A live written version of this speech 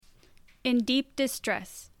In deep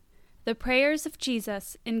distress, the prayers of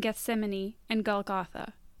Jesus in Gethsemane and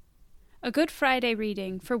Golgotha. A Good Friday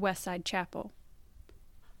reading for Westside Chapel.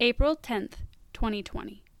 April 10th,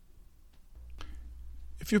 2020.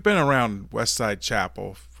 If you've been around Westside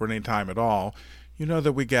Chapel for any time at all, you know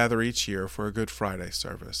that we gather each year for a Good Friday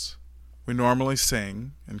service. We normally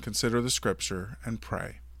sing and consider the Scripture and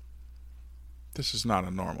pray. This is not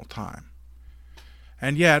a normal time.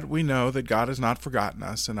 And yet we know that God has not forgotten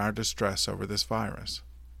us in our distress over this virus.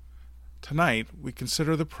 Tonight we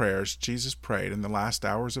consider the prayers Jesus prayed in the last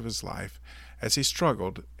hours of his life as he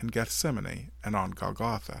struggled in Gethsemane and on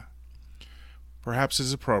Golgotha. Perhaps it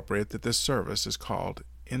is appropriate that this service is called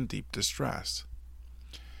In Deep Distress.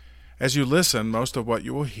 As you listen, most of what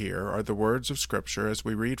you will hear are the words of Scripture as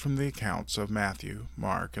we read from the accounts of Matthew,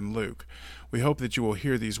 Mark, and Luke. We hope that you will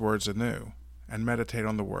hear these words anew and meditate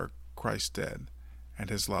on the work Christ did and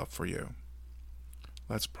his love for you.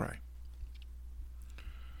 Let's pray.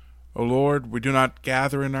 O Lord, we do not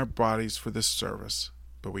gather in our bodies for this service,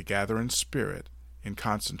 but we gather in spirit, in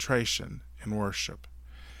concentration, in worship.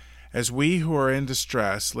 As we who are in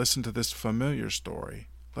distress listen to this familiar story,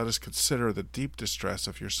 let us consider the deep distress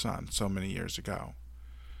of your Son so many years ago.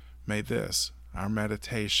 May this, our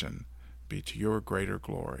meditation, be to your greater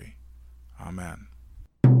glory. Amen.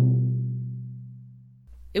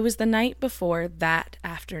 It was the night before that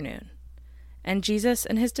afternoon, and Jesus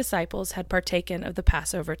and his disciples had partaken of the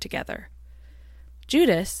Passover together.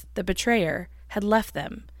 Judas, the betrayer, had left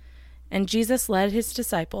them, and Jesus led his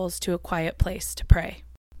disciples to a quiet place to pray.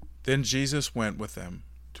 Then Jesus went with them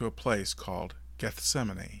to a place called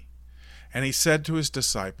Gethsemane, and he said to his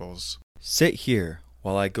disciples, "Sit here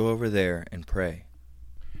while I go over there and pray."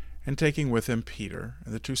 And taking with him Peter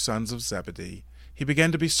and the two sons of Zebedee, he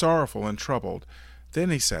began to be sorrowful and troubled. Then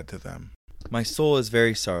he said to them, "My soul is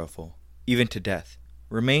very sorrowful, even to death.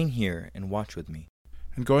 Remain here and watch with me."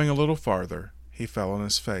 And going a little farther, he fell on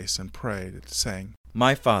his face and prayed, saying,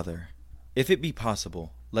 "My Father, if it be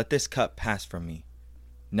possible, let this cup pass from me.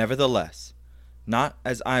 Nevertheless, not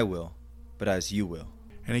as I will, but as you will."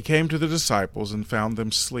 And he came to the disciples and found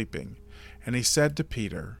them sleeping. And he said to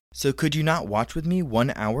Peter, "So could you not watch with me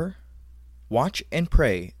 1 hour? Watch and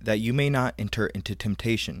pray that you may not enter into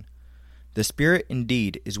temptation. The spirit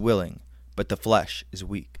indeed is willing, but the flesh is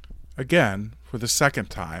weak." Again, for the second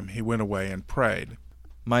time, he went away and prayed,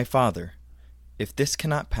 "My Father, if this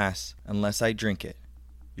cannot pass unless I drink it,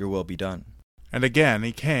 your will be done." And again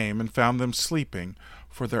he came and found them sleeping,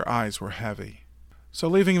 for their eyes were heavy. So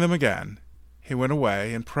leaving them again, he went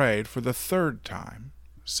away and prayed for the third time,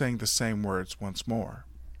 saying the same words once more.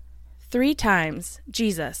 3 times,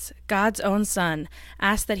 Jesus, God's own Son,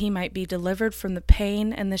 asked that he might be delivered from the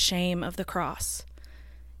pain and the shame of the cross.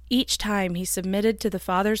 Each time he submitted to the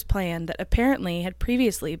Father's plan that apparently had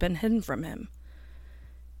previously been hidden from him.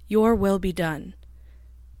 Your will be done.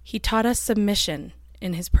 He taught us submission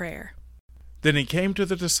in his prayer. Then he came to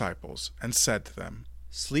the disciples and said to them,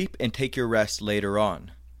 "Sleep and take your rest later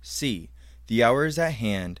on. See, the hour is at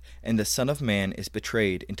hand, and the Son of Man is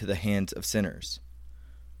betrayed into the hands of sinners.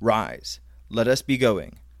 Rise, let us be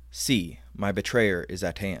going. See, my betrayer is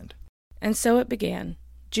at hand." And so it began.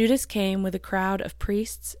 Judas came with a crowd of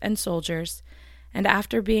priests and soldiers, and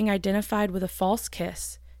after being identified with a false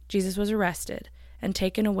kiss, Jesus was arrested and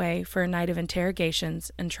taken away for a night of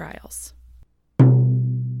interrogations and trials.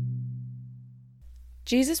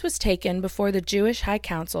 Jesus was taken before the Jewish High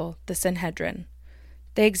Council, the Sanhedrin.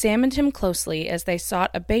 They examined him closely as they sought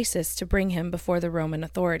a basis to bring him before the Roman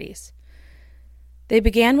authorities. They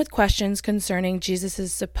began with questions concerning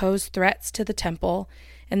Jesus' supposed threats to the temple,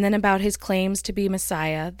 and then about his claims to be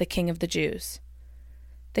Messiah, the King of the Jews.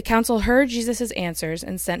 The council heard Jesus' answers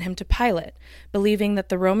and sent him to Pilate, believing that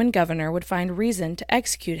the Roman governor would find reason to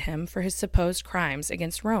execute him for his supposed crimes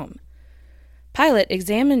against Rome. Pilate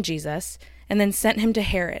examined Jesus and then sent him to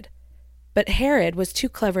Herod. But Herod was too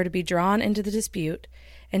clever to be drawn into the dispute,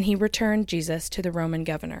 and he returned Jesus to the Roman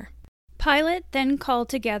governor. Pilate then called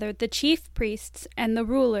together the chief priests and the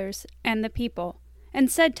rulers and the people,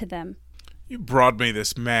 and said to them, "You brought me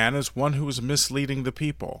this man as one who was misleading the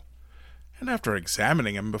people. And after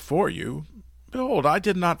examining him before you, behold, I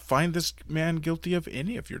did not find this man guilty of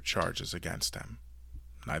any of your charges against him.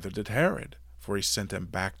 Neither did Herod, for he sent him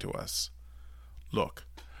back to us. Look,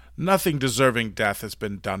 nothing deserving death has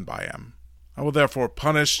been done by him. I will therefore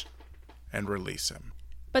punish and release him."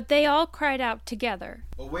 But they all cried out together,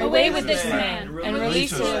 "Away with this man, and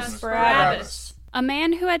release to us Barabbas." A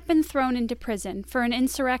man who had been thrown into prison for an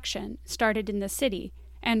insurrection started in the city,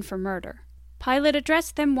 and for murder. Pilate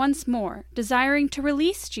addressed them once more, desiring to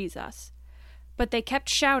release Jesus. But they kept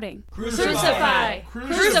shouting, Crucify!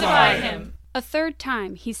 Crucify him! A third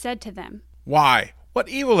time he said to them, Why, what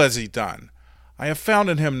evil has he done? I have found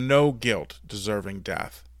in him no guilt deserving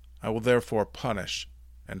death. I will therefore punish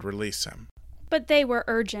and release him. But they were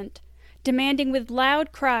urgent, demanding with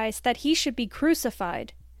loud cries that he should be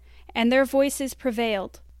crucified. And their voices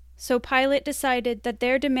prevailed. So Pilate decided that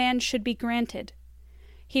their demand should be granted.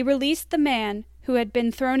 He released the man who had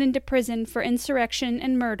been thrown into prison for insurrection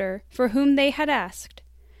and murder, for whom they had asked,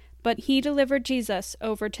 but he delivered Jesus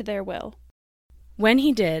over to their will. When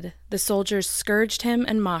he did, the soldiers scourged him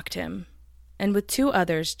and mocked him, and with 2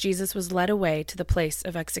 others Jesus was led away to the place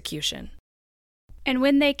of execution. And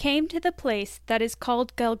when they came to the place that is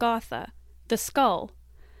called Golgotha, the skull,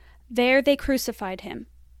 there they crucified him,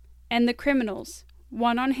 and the criminals,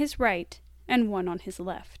 one on his right and one on his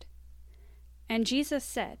left. And Jesus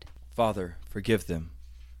said, Father, forgive them,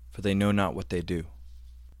 for they know not what they do.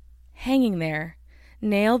 Hanging there,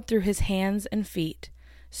 nailed through his hands and feet,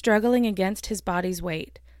 struggling against his body's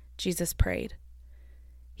weight, Jesus prayed.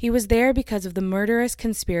 He was there because of the murderous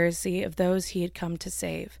conspiracy of those he had come to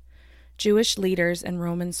save, Jewish leaders and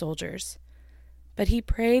Roman soldiers. But he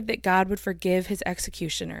prayed that God would forgive his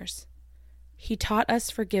executioners. He taught us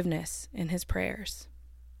forgiveness in his prayers.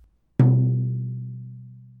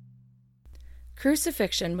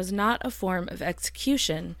 Crucifixion was not a form of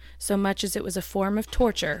execution so much as it was a form of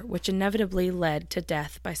torture which inevitably led to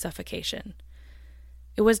death by suffocation.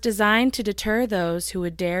 It was designed to deter those who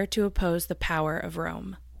would dare to oppose the power of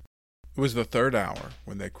Rome. It was the 3rd hour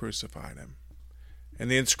when they crucified him, and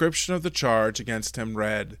the inscription of the charge against him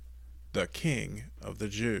read, "The King of the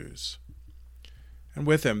Jews." And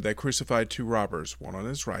with him they crucified 2 robbers, one on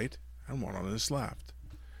his right and one on his left.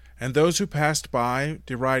 And those who passed by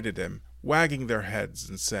derided him, wagging their heads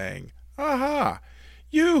and saying, Aha!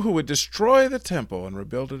 You who would destroy the temple and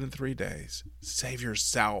rebuild it in 3 days, save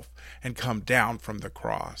yourself and come down from the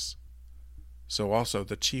cross. So also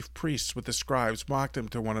the chief priests with the scribes mocked him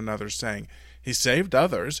to one another, saying, He saved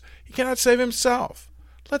others, he cannot save himself.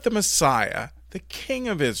 Let the Messiah, the King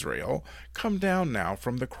of Israel, come down now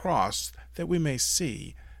from the cross, that we may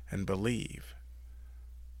see and believe.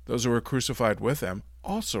 Those who were crucified with him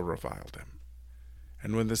also reviled him.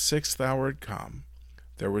 And when the 6th hour had come,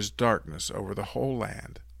 there was darkness over the whole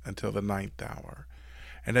land until the 9th hour.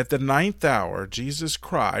 And at the 9th hour Jesus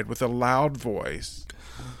cried with a loud voice,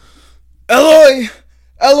 Eloi,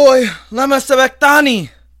 Eloi, lama sabachthani,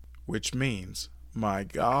 which means, my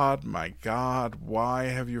God, why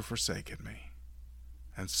have you forsaken me?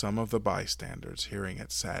 And some of the bystanders, hearing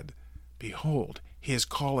it, said, Behold, he is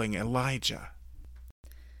calling Elijah.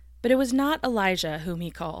 But it was not Elijah whom he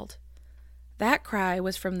called. That cry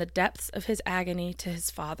was from the depths of his agony to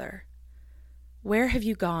his Father. Where have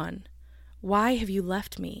you gone? Why have you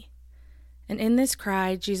left me? And in this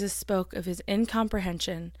cry Jesus spoke of his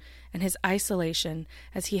incomprehension and his isolation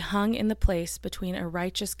as he hung in the place between a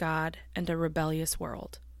righteous God and a rebellious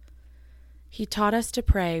world. He taught us to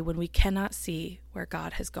pray when we cannot see where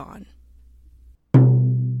God has gone.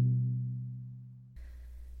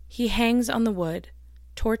 He hangs on the wood,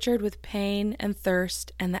 tortured with pain and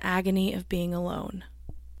thirst and the agony of being alone.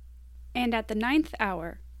 And at the 9th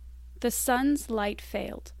hour, the sun's light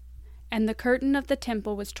failed, and the curtain of the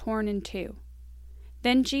temple was torn in 2.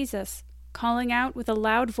 Then Jesus, calling out with a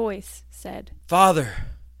loud voice, said, Father,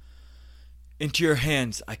 into your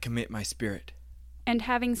hands I commit my spirit. And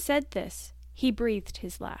having said this, he breathed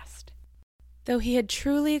his last. Though he had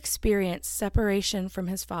truly experienced separation from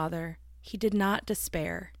his Father, he did not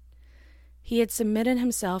despair. He had submitted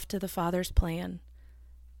himself to the Father's plan.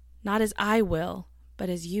 Not as I will, but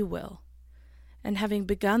as you will. And having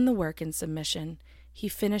begun the work in submission, he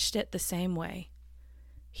finished it the same way.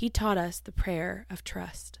 He taught us the prayer of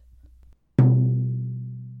trust.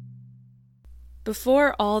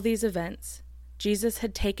 Before all these events, Jesus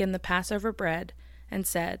had taken the Passover bread and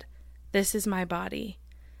said, This is my body.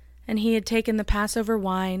 And he had taken the Passover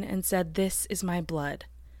wine and said, This is my blood.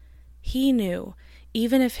 He knew,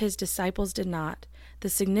 even if his disciples did not, the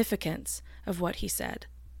significance of what he said.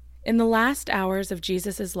 In the last hours of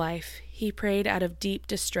Jesus' life, he prayed out of deep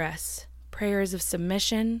distress, prayers of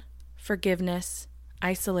submission, forgiveness,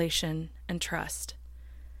 isolation, and trust.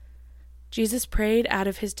 Jesus prayed out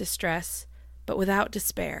of his distress, but without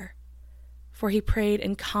despair, for he prayed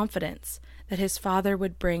in confidence that his Father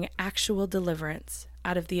would bring actual deliverance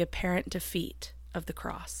out of the apparent defeat of the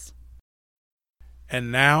cross. And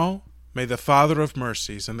now, may the Father of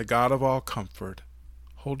mercies and the God of all comfort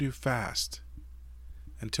hold you fast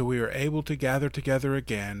until we are able to gather together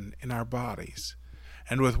again in our bodies,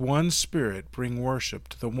 and with one Spirit bring worship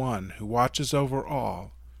to the one who watches over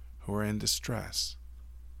all, who who are in distress.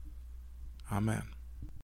 Amen.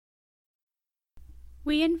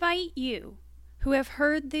 We invite you, who have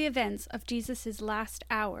heard the events of Jesus' last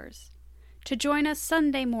hours, to join us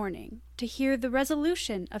Sunday morning to hear the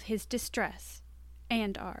resolution of his distress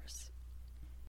and ours.